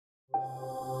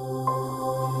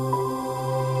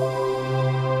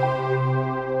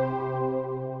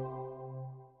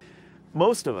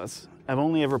Most of us have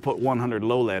only ever put 100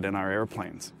 low lead in our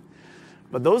airplanes.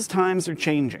 But those times are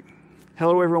changing.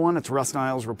 Hello everyone, it's Russ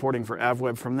Niles reporting for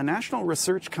AVweb from the National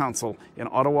Research Council in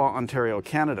Ottawa, Ontario,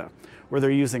 Canada, where they're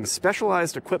using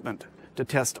specialized equipment to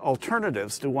test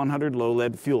alternatives to 100 low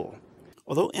lead fuel.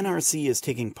 Although NRC is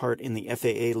taking part in the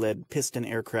FAA-led Piston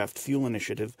Aircraft Fuel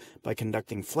Initiative by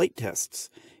conducting flight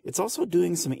tests, it's also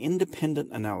doing some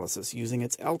independent analysis using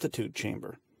its altitude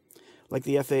chamber. Like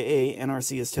the FAA,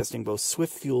 NRC is testing both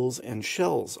Swift Fuels and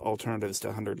Shell's alternatives to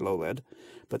 100 low lead,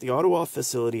 but the Ottawa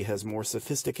facility has more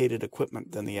sophisticated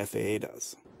equipment than the FAA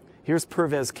does. Here's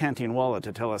Pervez Kantinwala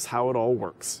to tell us how it all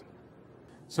works.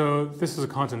 So this is a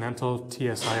Continental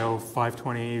TSIO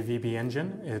 520 VB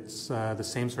engine. It's the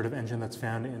same sort of engine that's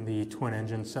found in the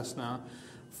twin-engine Cessna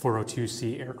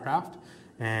 402C aircraft.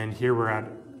 And here we're at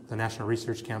the National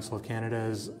Research Council of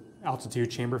Canada's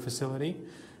altitude chamber facility.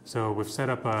 So we've set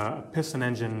up a piston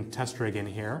engine test rig in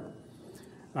here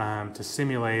to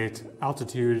simulate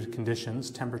altitude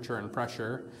conditions, temperature and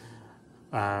pressure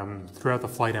throughout the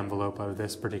flight envelope of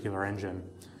this particular engine.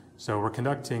 So we're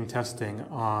conducting testing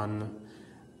on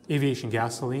aviation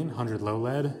gasoline, 100 low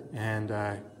lead, and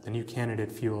the new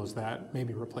candidate fuels that may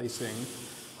be replacing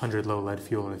 100 low lead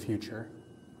fuel in the future.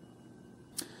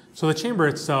 So the chamber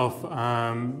itself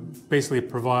basically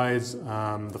provides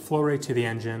the flow rate to the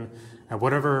engine at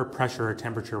whatever pressure or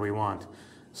temperature we want.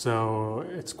 So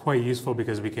it's quite useful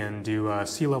because we can do a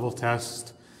sea level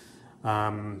test,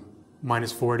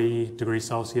 minus 40 degrees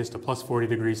Celsius to plus 40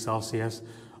 degrees Celsius,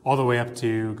 all the way up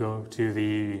to go to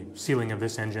the ceiling of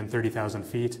this engine, 30,000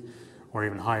 feet, or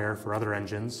even higher for other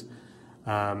engines.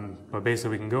 But basically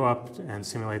we can go up and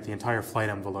simulate the entire flight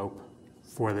envelope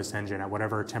for this engine at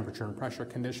whatever temperature and pressure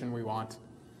condition we want.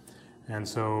 And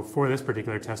so for this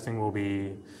particular testing, we'll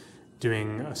be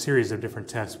doing a series of different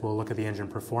tests. We'll look at the engine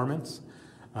performance.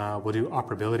 We'll do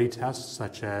operability tests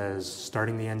such as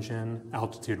starting the engine,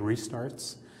 altitude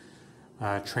restarts,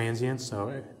 transients,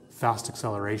 so fast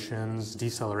accelerations,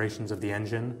 decelerations of the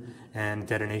engine, and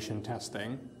detonation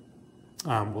testing.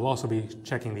 We'll also be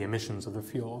checking the emissions of the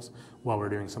fuels while we're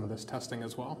doing some of this testing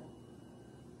as well.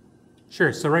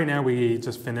 Sure, so right now we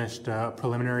just finished a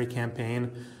preliminary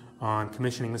campaign on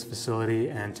commissioning this facility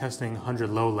and testing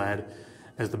 100 low lead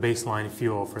as the baseline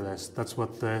fuel for this. That's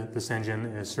what this engine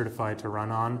is certified to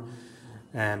run on.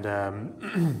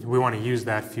 And we want to use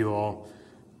that fuel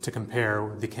to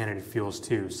compare the candidate fuels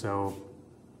to. So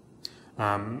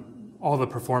all the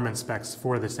performance specs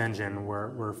for this engine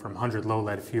were from 100 low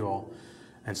lead fuel.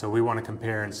 And so we want to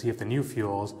compare and see if the new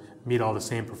fuels meet all the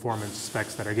same performance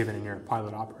specs that are given in your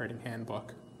pilot operating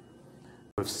handbook.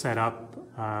 We've set up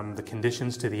the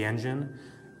conditions to the engine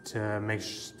to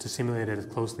simulate it as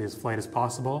closely as flight as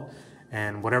possible.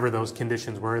 And whatever those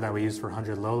conditions were that we used for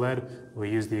 100 low lead,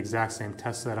 we use the exact same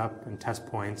test setup and test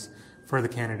points for the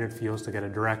candidate fuels to get a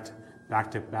direct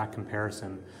back-to-back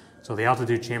comparison. So the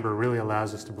altitude chamber really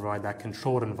allows us to provide that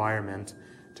controlled environment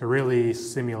to really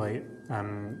simulate,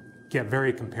 get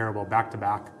very comparable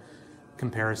back-to-back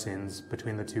comparisons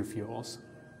between the two fuels.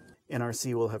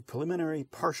 NRC will have preliminary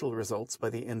partial results by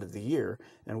the end of the year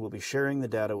and will be sharing the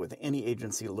data with any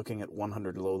agency looking at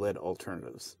 100 low lead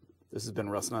alternatives. This has been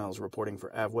Russ Niles reporting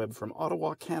for AVweb from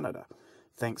Ottawa, Canada.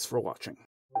 Thanks for watching.